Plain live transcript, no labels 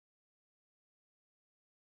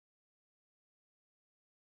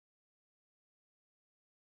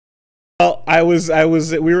Well,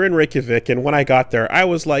 we were in Reykjavik, and when I got there, I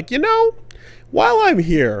was like, while I'm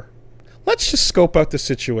here, let's just scope out the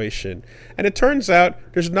situation. And it turns out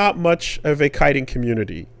there's not much of a kiting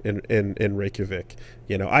community in Reykjavik.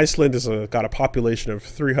 Iceland got a population of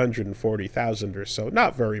 340,000 or so,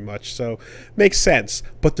 not very much, so makes sense.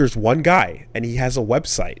 But there's one guy, and he has a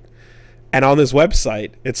website. And on his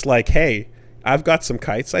website, it's like, hey, I've got some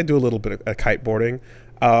kites. I do a little bit of kiteboarding.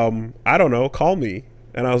 I don't know, call me.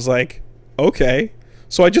 And I was like, okay.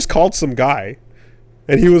 So I just called some guy,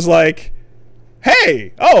 and he was like,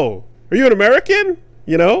 hey, oh, are you an American?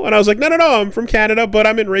 And I was like, no, I'm from Canada, but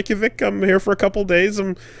I'm in Reykjavik. I'm here for a couple days.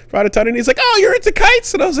 I'm out of town. And he's like, oh, you're into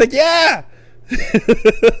kites? And I was like, yeah.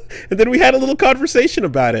 And then we had a little conversation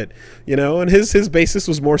about it, and his basis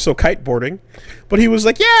was more so kiteboarding. But he was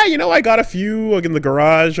like, yeah, I got a few in the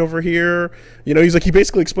garage over here. He's like, he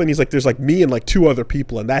basically explained, he's like, there's like me and like 2 other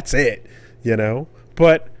people, and that's it,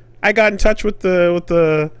 But I got in touch with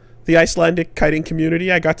the Icelandic kiting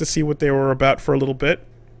community. I got to see what they were about for a little bit.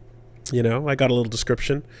 I got a little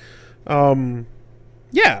description.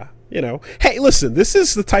 Yeah, Hey, listen, this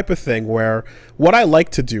is the type of thing where what I like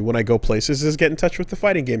to do when I go places is get in touch with the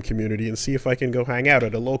fighting game community and see if I can go hang out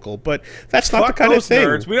at a local. But that's not the kind of thing.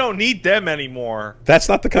 Nerds. We don't need them anymore. That's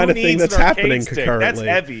not the kind of thing that's happening currently.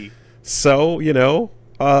 That's heavy. So,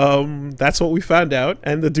 that's what we found out.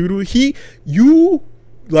 And the dude,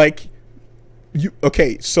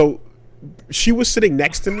 okay, so she was sitting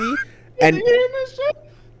next to me,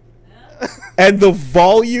 and the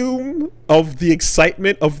volume of the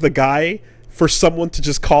excitement of the guy for someone to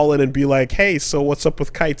just call in and be like, hey, so what's up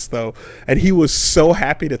with kites, though? And he was so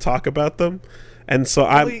happy to talk about them. And so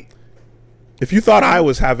if you thought I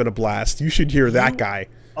was having a blast, you should hear that guy.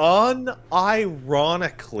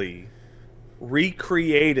 Unironically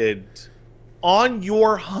recreated on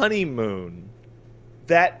your honeymoon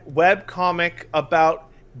that webcomic about,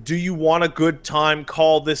 do you want a good time,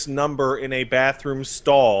 call this number in a bathroom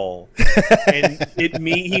stall. And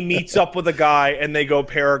he meets up with a guy and they go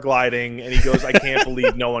paragliding, and he goes, I can't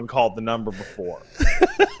believe no one called the number before.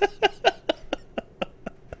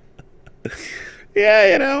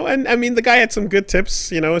 Yeah, and I mean, the guy had some good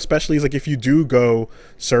tips, especially he's like, if you do go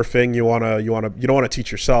surfing, you don't want to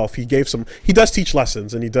teach yourself. He does teach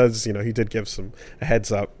lessons, and he did give a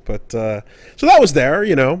heads up. But so that was there,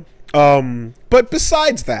 but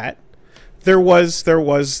besides that, there was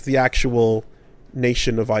the actual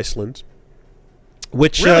nation of Iceland,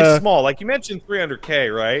 which really small. Like you mentioned,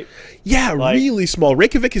 300K, right? Yeah, really small.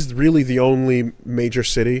 Reykjavik is really the only major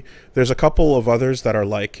city. There's a couple of others that are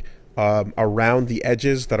like around the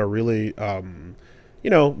edges that are really,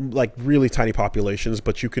 like really tiny populations,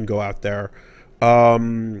 but you can go out there.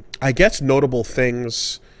 I guess notable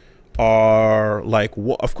things are like,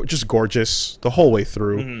 of course, just gorgeous the whole way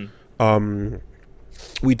through. Mm-hmm.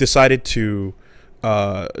 We decided to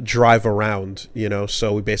drive around,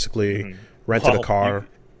 so we basically rented a car.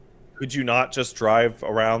 Could you not just drive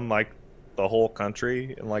around like the whole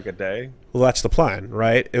country in like a day? Well, that's the plan,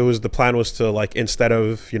 right? The plan was to, like, instead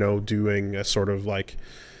of, doing a sort of like,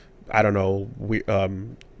 I don't know,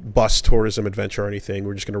 bus tourism adventure or anything,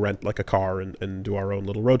 we're just going to rent like a car and do our own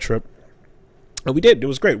little road trip. And we did. It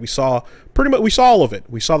was great. We saw all of it.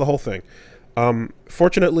 We saw the whole thing.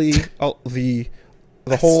 Fortunately,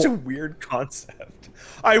 That's such a weird concept.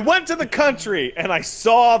 I went to the country and I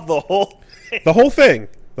saw the whole thing.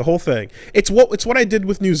 The whole thing. It's what I did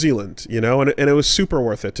with New Zealand, and it was super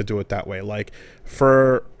worth it to do it that way. Like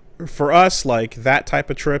for us, like that type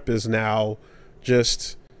of trip is now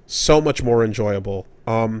just so much more enjoyable.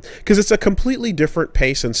 Because it's a completely different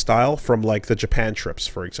pace and style from like the Japan trips,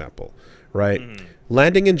 for example, right? Mm.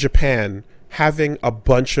 Landing in Japan, having a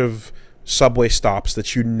bunch of subway stops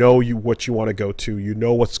that what you want to go to,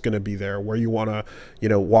 what's going to be there, where you want to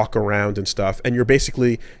walk around and stuff, and you're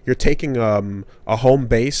taking a home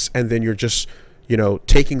base, and then you're just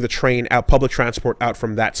taking the train out, public transport out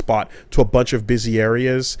from that spot to a bunch of busy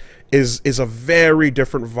areas is a very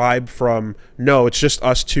different vibe from, no, it's just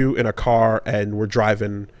us two in a car and we're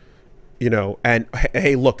driving, and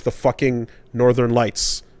hey, look, the fucking northern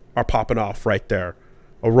lights are popping off right there,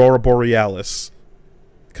 Aurora Borealis,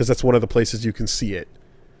 because that's one of the places you can see it,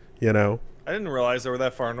 I didn't realize they were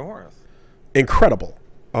that far north. Incredible.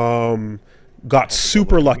 Got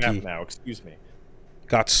super lucky. Now, excuse me.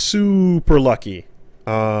 Got super lucky.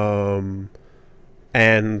 But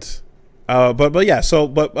yeah,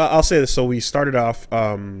 but I'll say this. So we started off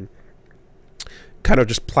kind of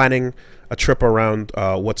just planning a trip around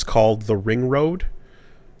what's called the Ring Road.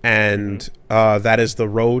 And that is the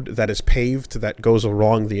road that is paved that goes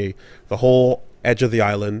along the whole edge of the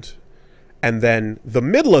island, And then the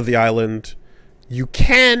middle of the island, you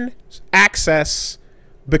can access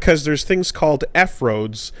because there's things called F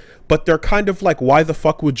roads, but they're kind of like, why the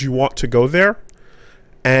fuck would you want to go there?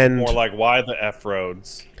 And More like, why the F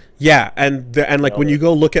roads? yeah, and like when you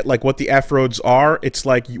go look at like what the F roads are, it's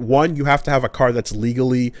like, one, you have to have a car that's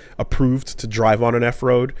legally approved to drive on an F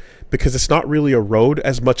road, because it's not really a road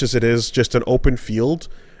as much as it is just an open field,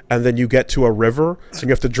 and then you get to a river, so you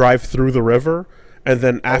have to drive through the river, and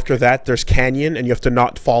then after that there's canyon, and you have to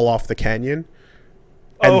not fall off the canyon.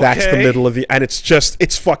 And that's the middle of the, and it's just,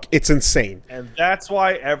 it's insane. And that's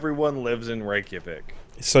why everyone lives in Reykjavik.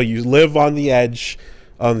 So you live on the edge,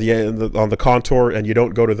 on the contour, and you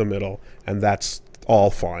don't go to the middle, and that's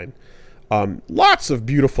all fine. Lots of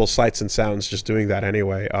beautiful sights and sounds just doing that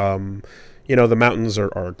anyway. You know, the mountains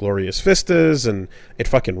are glorious vistas, and it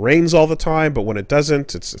fucking rains all the time, but when it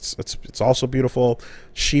doesn't, it's also beautiful.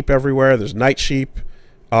 Sheep everywhere. There's night sheep.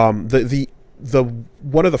 The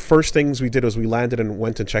one of the first things we did was we landed and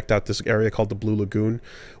went and checked out this area called the Blue Lagoon,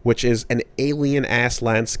 which is an alien ass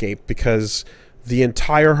landscape because the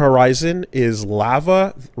entire horizon is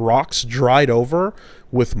lava, rocks dried over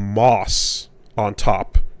with moss on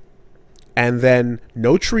top. And then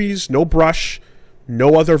no trees, no brush,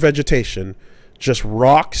 no other vegetation, just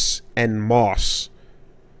rocks and moss.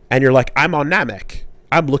 And you're like, I'm on Namek.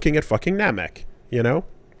 I'm looking at fucking Namek, you know?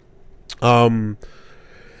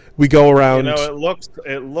 We go around. You know,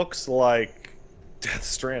 it looks like Death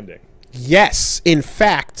Stranding. Yes, in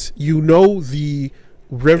fact, you know the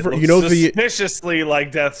river. You know the suspiciously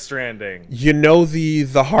like Death Stranding. You know the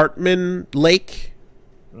Hartman Lake.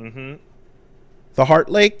 Mm-hmm. The Heart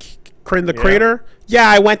Lake, the crater. Yeah,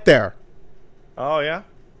 I went there. Oh yeah.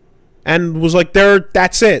 And was like, there.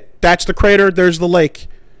 That's it. That's the crater. There's the lake.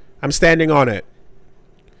 I'm standing on it.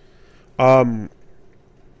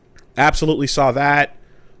 Absolutely saw that.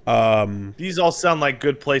 These all sound like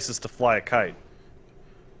good places to fly a kite.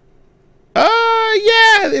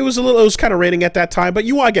 Yeah, it was kind of raining at that time, but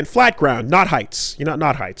you want, again, flat ground, not heights.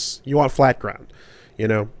 Not heights. You want flat ground, you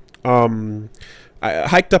know. I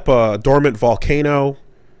hiked up a dormant volcano.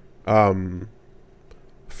 Found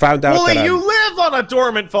out Woolie, that you live on a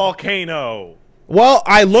dormant volcano. Well,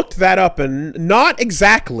 I looked that up, and not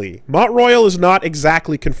exactly. Mont Royal is not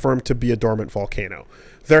exactly confirmed to be a dormant volcano.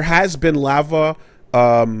 There has been lava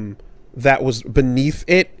that was beneath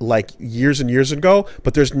it like years and years ago,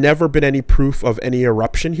 but there's never been any proof of any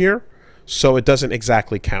eruption here, so it doesn't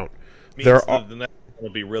exactly count. The next one will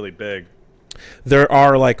be really big. There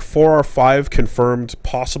are like 4 or 5 confirmed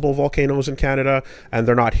possible volcanoes in Canada, and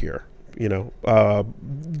they're not here. You know,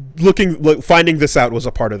 finding this out was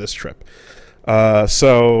a part of this trip. Yeah,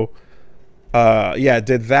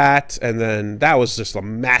 did that, and then that was just a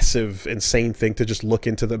massive, insane thing to just look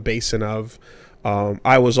into the basin of.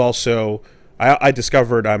 I was also, I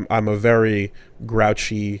discovered I'm a very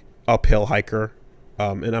grouchy uphill hiker,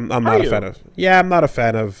 and I'm not a fan of. Yeah, I'm not a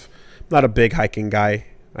fan of. Not a big hiking guy,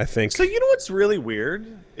 I think. So you know what's really weird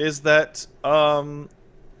is that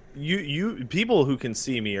you people who can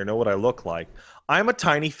see me or know what I look like, I'm a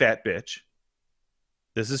tiny fat bitch.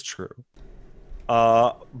 This is true.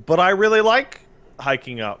 But I really like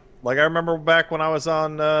hiking up. Like I remember back when I was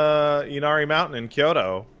on Inari Mountain in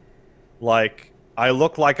Kyoto, like I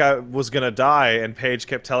looked like I was gonna die, and Paige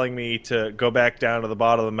kept telling me to go back down to the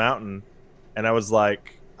bottom of the mountain, and I was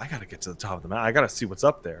like, I gotta get to the top of the mountain. I gotta see what's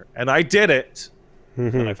up there, and I did it.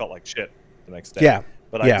 And I felt like shit the next day. Yeah,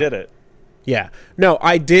 but I did it. Yeah, no,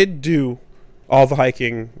 I did do all the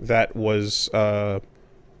hiking that was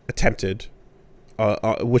attempted,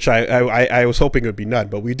 which I was hoping it would be none,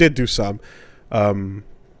 but we did do some.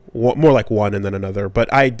 More like one and then another. But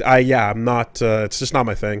I'm not. It's just not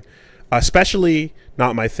my thing. Especially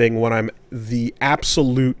not my thing when I'm the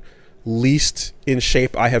absolute least in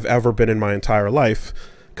shape I have ever been in my entire life,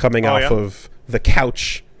 coming off of the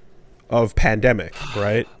couch of pandemic,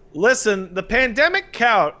 right? Listen, the pandemic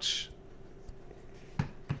couch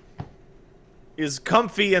is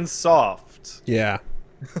comfy and soft. Yeah.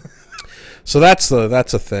 So that's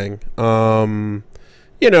a thing. You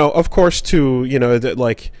know, of course, too, you know,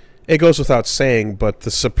 like, it goes without saying, but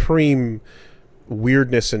the supreme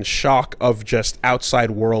weirdness and shock of just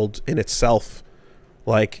outside world in itself,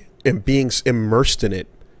 like, and being immersed in it,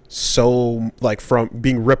 so, like, from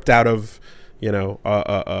being ripped out of, you know,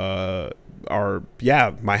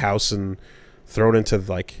 my house and thrown into,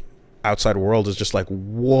 like, outside world is just like,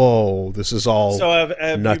 whoa, this is all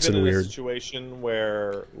have nuts you been and in weird. A situation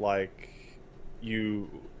where, like, you,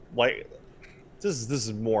 like, this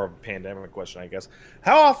is more of a pandemic question, I guess.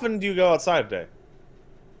 How often do you go outside a day?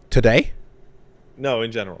 Today? No,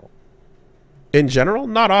 in general. In general,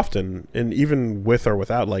 not often, and even with or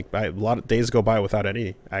without, like a lot of days go by without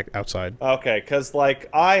any outside. Okay, because like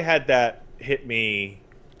I had that hit me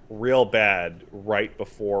real bad right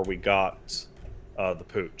before we got the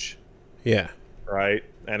pooch. Yeah. Right,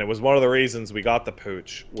 and it was one of the reasons we got the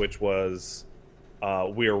pooch, which was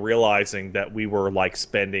we were realizing that we were like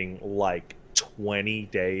spending like 20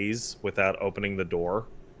 days without opening the door.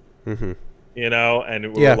 Mm-hmm. You know,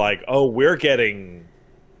 and we were like, oh, we're getting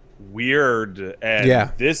weird,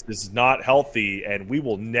 and this is not healthy, and we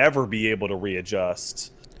will never be able to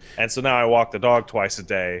readjust. And so now I walk the dog twice a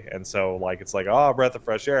day, and so like it's like, oh, breath of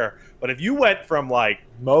fresh air. But if you went from like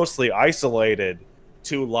mostly isolated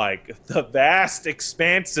to like the vast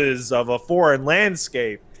expanses of a foreign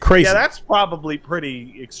landscape, crazy. Yeah, that's probably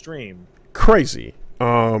pretty extreme. Crazy.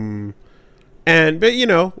 But you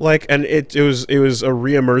know, like, and it was a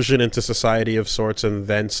reimmersion into society of sorts, and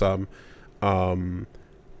then some.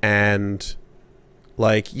 And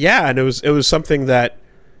like, yeah, and it was something that,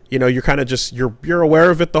 you know, you're kind of just you're aware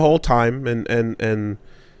of it the whole time, and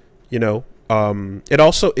you know, it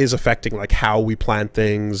also is affecting like how we plan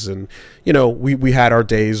things, and you know, we had our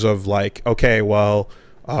days of like, okay, well,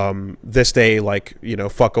 this day, like, you know,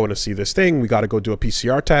 fuck going to see this thing, we got to go do a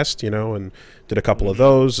PCR test, you know, and did a couple of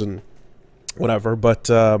those and whatever. But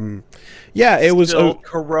yeah, it was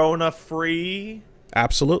corona free.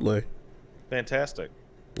 Absolutely. Fantastic.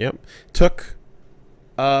 Yep. Took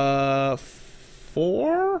 4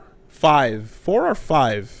 or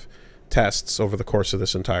 5 tests over the course of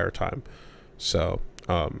this entire time. So,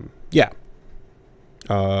 yeah.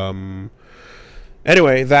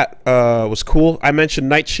 Anyway, that was cool. I mentioned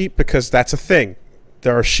night sheep because that's a thing.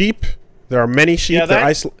 There are sheep. There are many sheep. Yeah,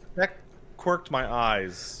 that quirked my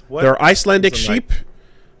eyes. What there are Icelandic sheep.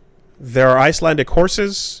 There are Icelandic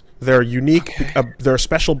horses. They're unique. Okay. They're a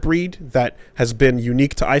special breed that has been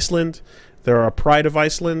unique to Iceland. They're a pride of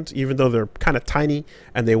Iceland, even though they're kind of tiny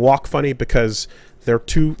and they walk funny because they're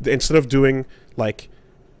instead of doing like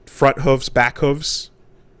front hooves, back hooves,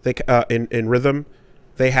 they in rhythm,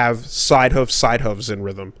 they have side hooves in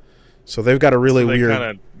rhythm. So they've got a really weird kind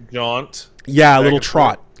of jaunt. Yeah, a little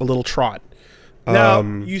trot. Now,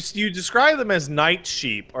 you describe them as night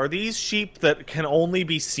sheep. Are these sheep that can only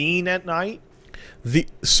be seen at night?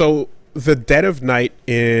 So the dead of night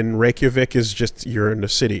in Reykjavik is just you're in the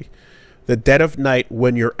city. The dead of night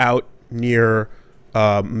when you're out near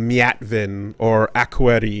Mjatvin or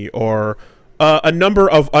Akureyri or a number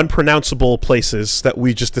of unpronounceable places that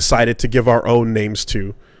we just decided to give our own names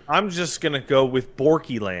to. I'm just gonna go with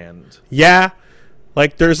Borkyland. Yeah,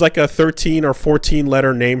 like there's like a 13 or 14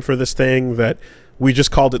 letter name for this thing that we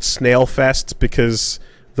just called it Snail Fest because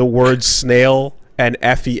the word snail and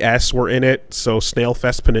FES were in it, so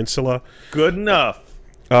Snailfest Peninsula. Good enough.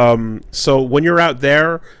 So when you're out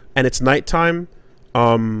there and it's nighttime,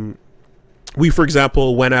 we, for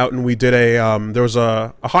example, went out and we did there was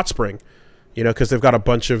a hot spring, you know, because they've got a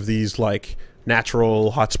bunch of these, like,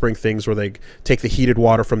 natural hot spring things where they take the heated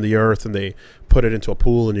water from the earth and they put it into a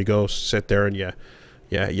pool and you go sit there and you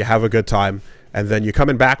have a good time. And then you're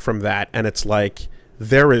coming back from that and it's like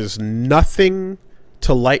there is nothing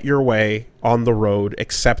to light your way on the road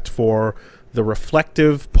except for the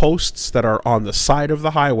reflective posts that are on the side of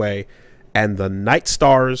the highway and the night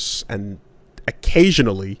stars and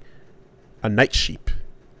occasionally a night sheep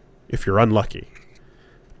if you're unlucky.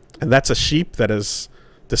 And that's a sheep that has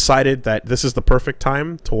decided that this is the perfect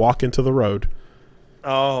time to walk into the road.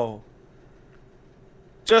 Oh.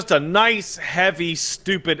 Just a nice, heavy,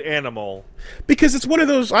 stupid animal. Because it's one of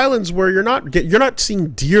those islands where you're not seeing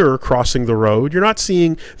deer crossing the road. You're not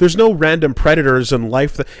seeing. There's no random predators and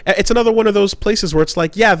life. It's another one of those places where it's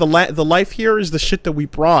like, yeah, the life here is the shit that we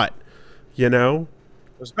brought. You know.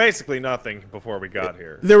 There's basically nothing before we got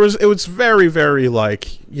here. It was very, very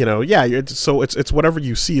like, you know, yeah. It's whatever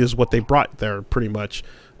you see is what they brought there, pretty much.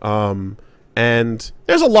 And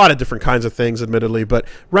there's a lot of different kinds of things, admittedly, but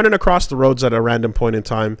running across the roads at a random point in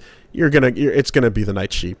time, it's gonna be the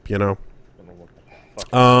night sheep, you know.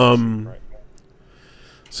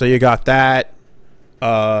 So you got that.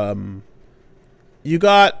 You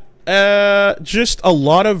got just a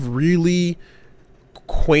lot of really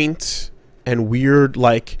quaint and weird,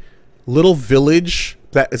 like, little village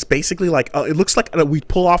that is basically like it looks like we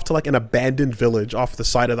pull off to like an abandoned village off the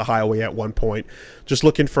side of the highway at one point, just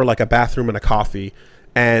looking for like a bathroom and a coffee,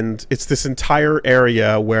 and it's this entire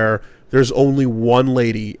area where there's only one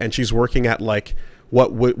lady and she's working at like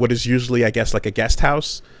what is usually, I guess, like a guest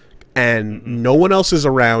house, and no one else is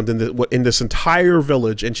around in this entire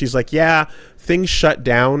village, and she's like, yeah, things shut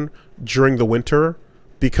down during the winter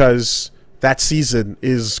because that season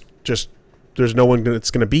is just there's no one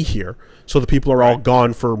that's going to be here. So the people are all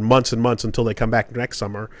gone for months and months until they come back next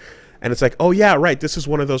summer. And it's like, oh yeah, right. This is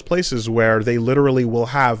one of those places where they literally will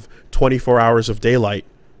have 24 hours of daylight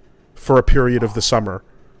for a period of the summer.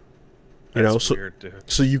 You know, so weird, dude.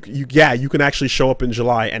 So you can actually show up in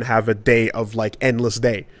July and have a day of like endless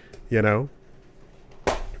day, you know.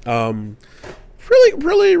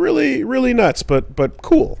 Really nuts, but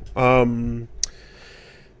cool.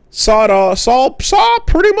 Saw it all. Saw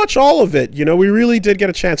pretty much all of it. You know, we really did get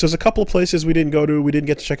a chance. There's a couple of places we didn't go to. We didn't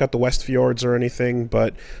get to check out the West Fjords or anything,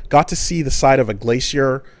 but got to see the side of a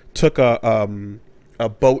glacier. Took a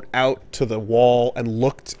boat out to the wall and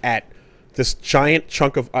looked at this giant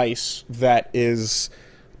chunk of ice that is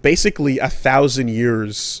basically 1,000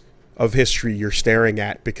 years of history you're staring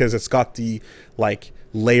at, because it's got the like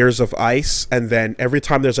layers of ice, and then every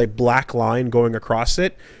time there's a black line going across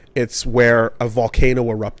it, it's where a volcano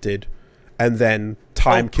erupted, and then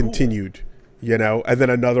time continued, you know, and then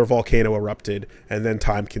another volcano erupted, and then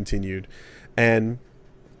time continued. And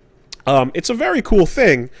it's a very cool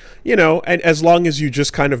thing, you know, and as long as you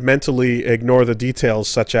just kind of mentally ignore the details,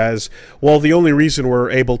 such as, well, the only reason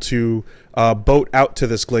we're able to boat out to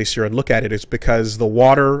this glacier and look at it is because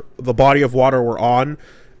the body of water we're on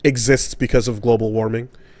exists because of global warming.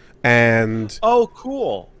 And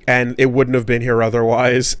cool. And it wouldn't have been here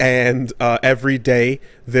otherwise. And every day,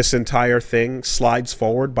 this entire thing slides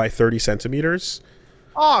forward by 30 centimeters.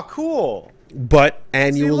 Oh, cool. But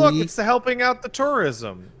annually... See, look, it's helping out the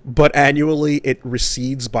tourism. But annually, it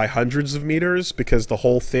recedes by hundreds of meters because the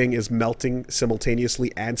whole thing is melting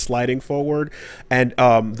simultaneously and sliding forward. And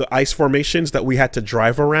the ice formations that we had to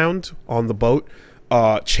drive around on the boat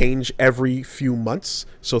change every few months.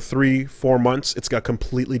 So 3-4 months, it's got a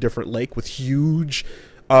completely different lake with huge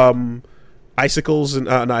icicles and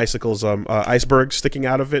not icicles, icebergs sticking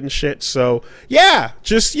out of it and shit. So yeah,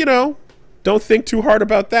 just, you know, don't think too hard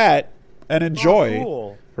about that and enjoy. Oh,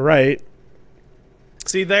 cool. Right.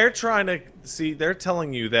 See, they're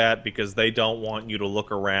telling you that because they don't want you to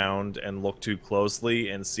look around and look too closely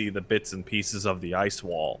and see the bits and pieces of the ice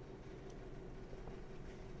wall.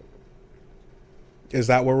 Is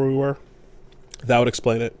that where we were? That would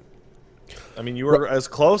explain it. I mean, you were as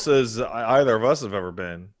close as either of us have ever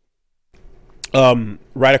been.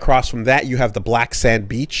 Right across from that, you have the Black Sand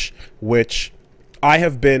Beach, which I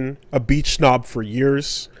have been a beach snob for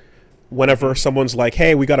years. Whenever someone's like,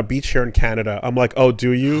 hey, we got a beach here in Canada, I'm like, oh,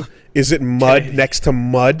 do you? Is it mud next to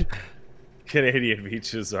mud? Canadian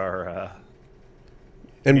beaches are...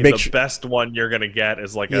 and the best one you're going to get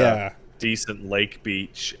is like a decent lake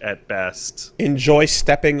beach at best. Enjoy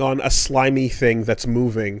stepping on a slimy thing that's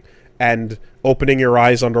moving and opening your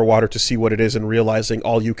eyes underwater to see what it is and realizing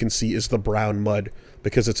all you can see is the brown mud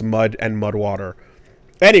because it's mud and mud water.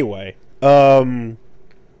 Anyway,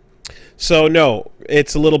 so no,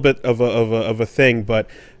 it's a little bit of a thing, but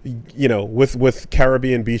you know, with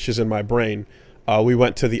Caribbean beaches in my brain, we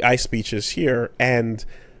went to the ice beaches here, and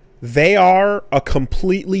they are a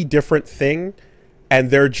completely different thing, and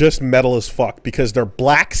they're just metal as fuck because they're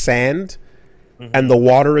black sand, and the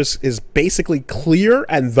water is basically clear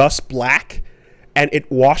and thus black, and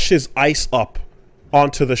it washes ice up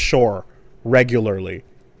onto the shore regularly.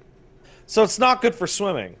 So it's not good for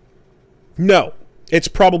swimming. No. It's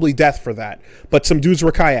probably death for that. But some dudes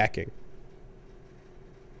were kayaking.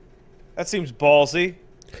 That seems ballsy.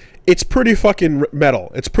 It's pretty fucking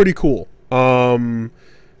metal. It's pretty cool. That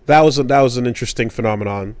was an interesting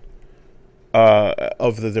phenomenon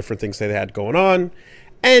of the different things they had going on.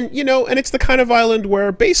 And, you know, and it's the kind of island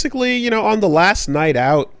where basically, you know, on the last night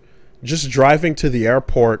out, just driving to the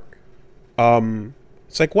airport,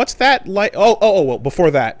 it's like, what's that like? Well,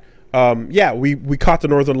 before that, yeah, we caught the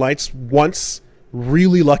Northern Lights once.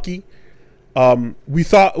 Really lucky. We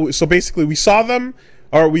thought, so basically we saw them,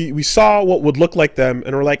 or we saw what would look like them,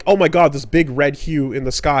 and we're like, oh my god, this big red hue in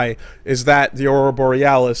the sky, is that the Aurora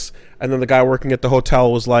Borealis? And then the guy working at the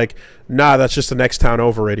hotel was like, nah, that's just the next town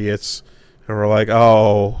over, idiots. And we're like,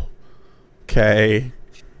 oh, okay,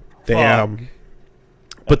 damn.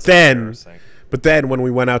 But then when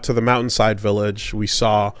we went out to the mountainside village, we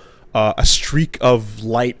saw a streak of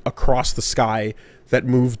light across the sky that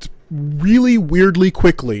moved really weirdly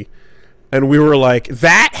quickly, and we were like,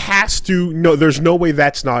 that has to, no, there's no way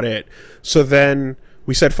that's not it. So then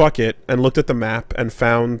we said fuck it and looked at the map and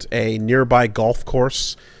found a nearby golf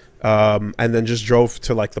course, and then just drove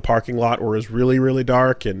to like the parking lot where it was really, really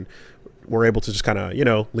dark, and we're able to just kind of, you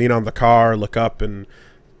know, lean on the car, look up, and,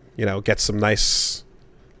 you know, get some nice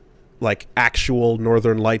like actual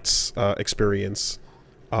Northern Lights experience.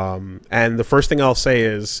 And the first thing I'll say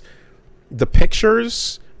is the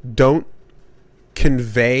pictures don't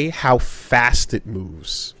convey how fast it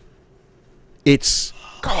moves. It's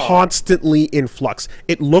constantly in flux.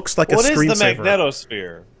 It looks like a screensaver. What is the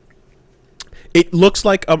magnetosphere? It looks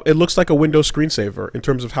like a Windows screensaver in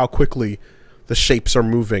terms of how quickly the shapes are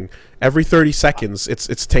moving. Every 30 seconds,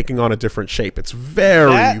 it's taking on a different shape. It's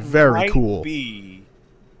very cool. That might be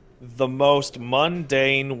the most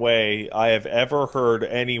mundane way I have ever heard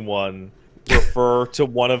anyone refer to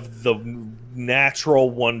one of the natural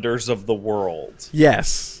wonders of the world.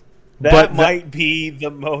 Yes. That might be the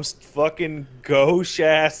most fucking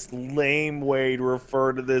gauche-ass lame way to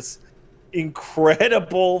refer to this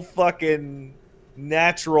incredible fucking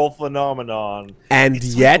natural phenomenon. And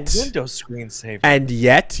it's yet, like a Windows screensaver. And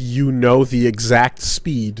yet, you know the exact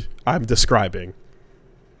speed I'm describing.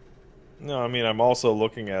 No, I mean, I'm also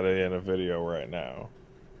looking at it in a video right now.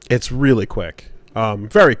 It's really quick.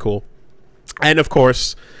 Very cool. And of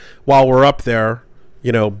course, while we're up there,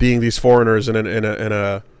 you know, being these foreigners in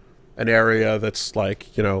an area that's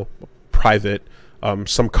like, you know, private,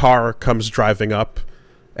 some car comes driving up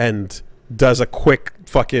and does a quick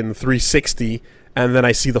fucking 360, and then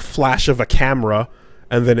I see the flash of a camera,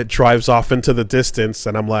 and then it drives off into the distance,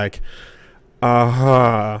 and I'm like,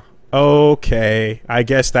 okay, I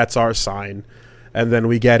guess that's our sign. And then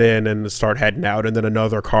we get in and start heading out, and then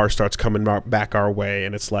another car starts coming back our way,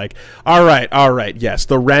 and it's like, all right, yes,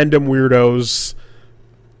 the random weirdos,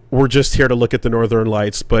 we're just here to look at the Northern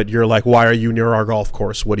Lights, but you're like, why are you near our golf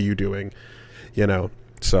course? What are you doing? You know,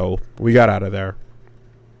 so we got out of there.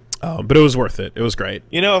 But it was worth it. It was great.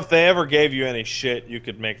 You know, if they ever gave you any shit, you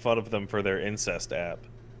could make fun of them for their incest app.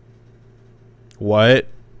 What?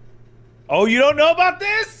 Oh, you don't know about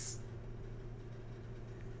this?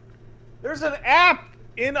 There's an app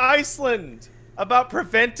in Iceland about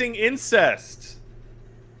preventing incest.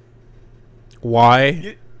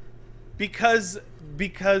 Why? Because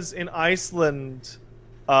in Iceland,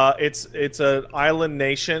 it's an island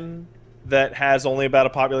nation that has only about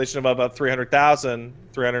a population of about 300,000,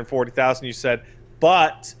 340,000, you said,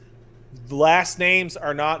 but last names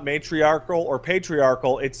are not matriarchal or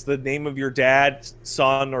patriarchal. It's the name of your dad,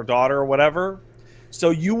 son, or daughter, or whatever.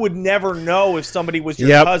 So you would never know if somebody was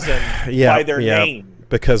your cousin by their name.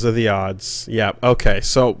 Because of the odds. Yeah. Okay.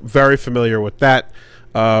 So very familiar with that.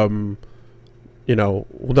 You know,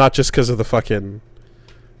 not just because of the fucking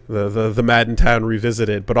the Madden Town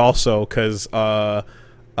Revisited, but also because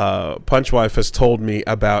Punchwife has told me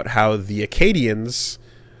about how the Acadians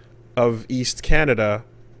of East Canada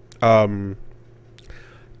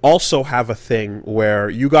also have a thing where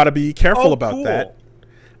you got to be careful about that.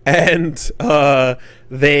 And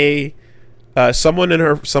they someone in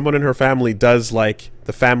her family does like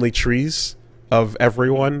the family trees of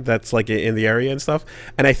everyone that's like in the area and stuff.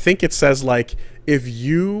 And I think it says like if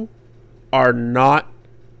you are not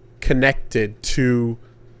connected to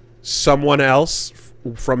someone else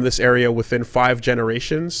from this area within 5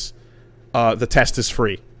 generations, the test is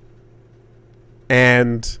free.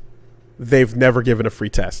 And they've never given a free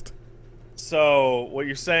test. So what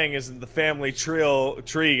you're saying is that the family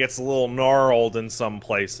tree gets a little gnarled in some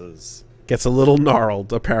places. Gets a little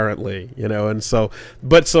gnarled, apparently, you know, and so,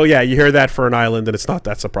 yeah, you hear that for an island, and it's not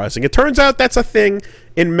that surprising. It turns out that's a thing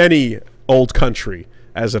in many old country,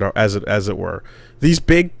 as it were. These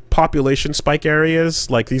big population spike areas,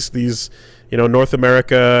 like these, you know, North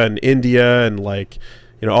America and India and like,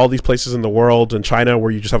 you know, all these places in the world and China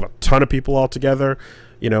where you just have a ton of people all together,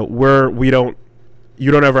 you know,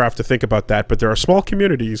 you don't ever have to think about that, but there are small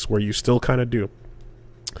communities where you still kind of do.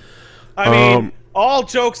 I mean, all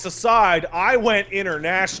jokes aside, I went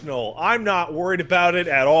international. I'm not worried about it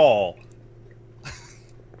at all.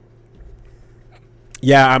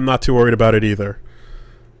 Yeah, I'm not too worried about it either.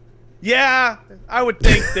 Yeah, I would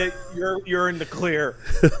think that you're in the clear.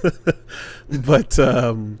 But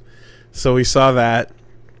so we saw that,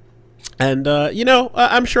 and you know,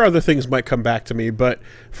 I'm sure other things might come back to me, but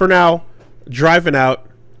for now, driving out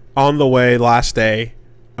on the way last day,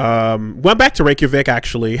 went back to Reykjavik.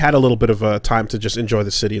 Actually, had a little bit of a time to just enjoy the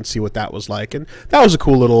city and see what that was like, and that was a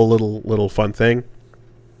cool little fun thing.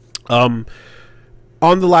 On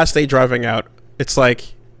the last day driving out, it's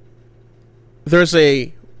like there's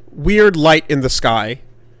a weird light in the sky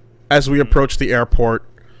as we approach the airport,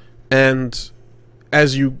 and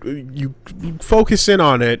as you focus in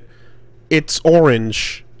on it, it's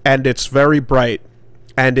orange and it's very bright,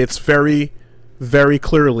 and it's very, very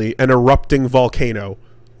clearly an erupting volcano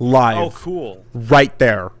live. Oh, cool. Right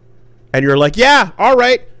there. And you're like, yeah, all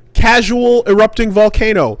right, casual erupting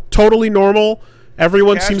volcano, totally normal,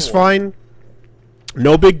 everyone seems fine,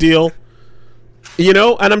 no big deal, you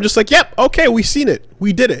know. And I'm just like, yep, okay, we seen it,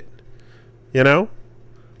 we did it, you know.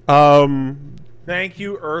 Thank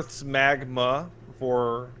you, Earth's magma,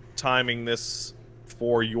 for timing this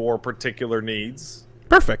for your particular needs.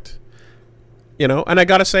 Perfect. You know, and I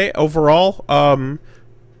gotta say, overall,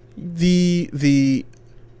 the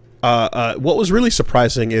what was really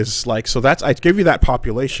surprising is, like, so that's, I give you that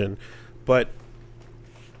population, but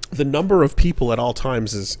the number of people at all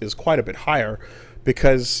times is quite a bit higher,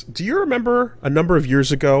 because do you remember a number of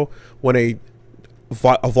years ago when a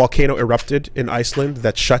volcano erupted in Iceland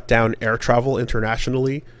that shut down air travel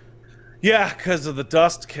internationally? Yeah, because of the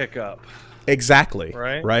dust kick-up. Exactly.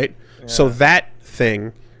 Right? Right? Yeah. So that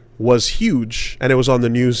thing was huge, and it was on the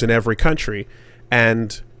news in every country.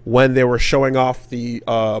 And when they were showing off the,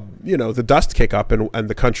 you know, the dust kick-up and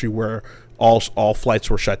the country where all flights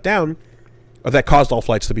were shut down, or that caused all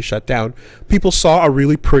flights to be shut down, people saw a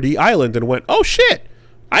really pretty island and went, oh shit,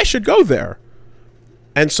 I should go there.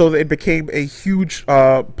 And so it became a huge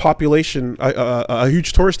population, a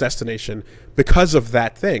huge tourist destination because of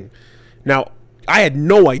that thing. Now, I had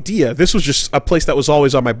no idea. This was just a place that was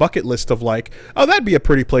always on my bucket list of, like, oh, that'd be a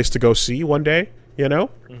pretty place to go see one day, you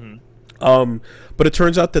know? Mm-hmm. But it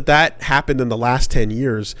turns out that that happened in the last 10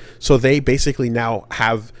 years. So they basically now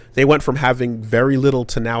have, they went from having very little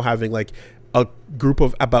to now having, like, a group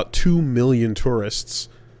of about 2 million tourists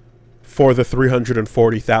for the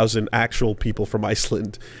 340,000 actual people from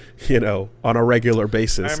Iceland, you know, on a regular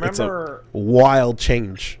basis. It's a wild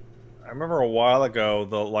change. I remember a while ago,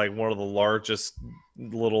 one of the largest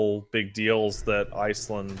little big deals that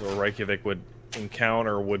Iceland or Reykjavik would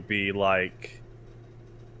encounter would be, like,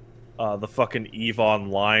 the fucking EVE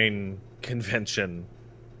Online convention,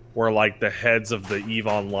 where, like, the heads of the EVE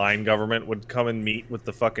Online government would come and meet with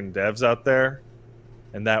the fucking devs out there,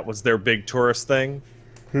 and that was their big tourist thing.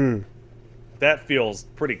 That feels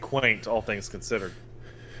pretty quaint, all things considered.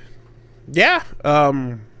 Yeah,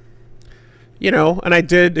 you know, and I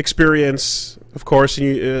did experience, of course,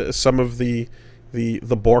 some of the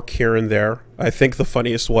Bork here and there. I think the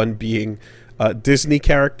funniest one being Disney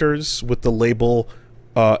characters with the label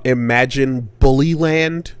Imagine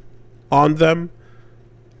Bullyland on them.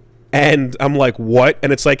 And I'm like, what?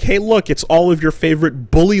 And it's like, hey, look, it's all of your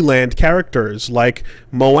favorite Bullyland characters, like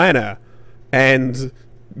Moana and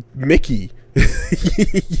Mickey.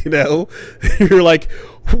 You know, you're like,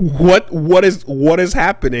 what is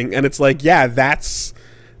happening? And it's like, yeah, that's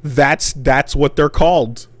what they're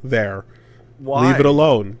called there. Why? Leave it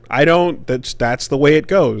alone. I don't. That's the way it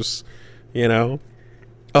goes. You know.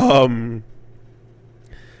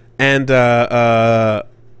 And of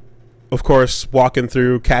course, walking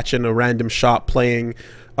through, catching a random shop playing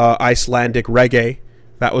Icelandic reggae.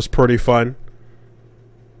 That was pretty fun.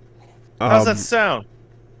 How's that sound?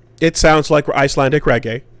 It sounds like Icelandic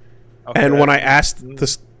reggae. Okay. And when I asked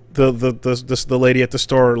the lady at the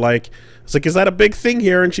store, like, I was like, is that a big thing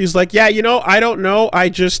here? And she's like, yeah, you know, I don't know. I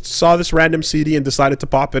just saw this random CD and decided to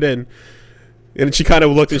pop it in. And she kind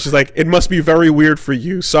of looked and she's like, it must be very weird for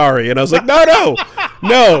you. Sorry. And I was like, no,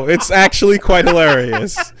 no, it's actually quite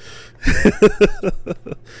hilarious.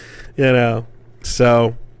 You know,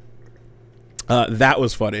 so that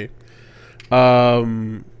was funny.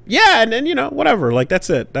 Yeah, and then, you know, whatever, like, that's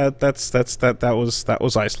it. That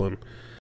was Iceland.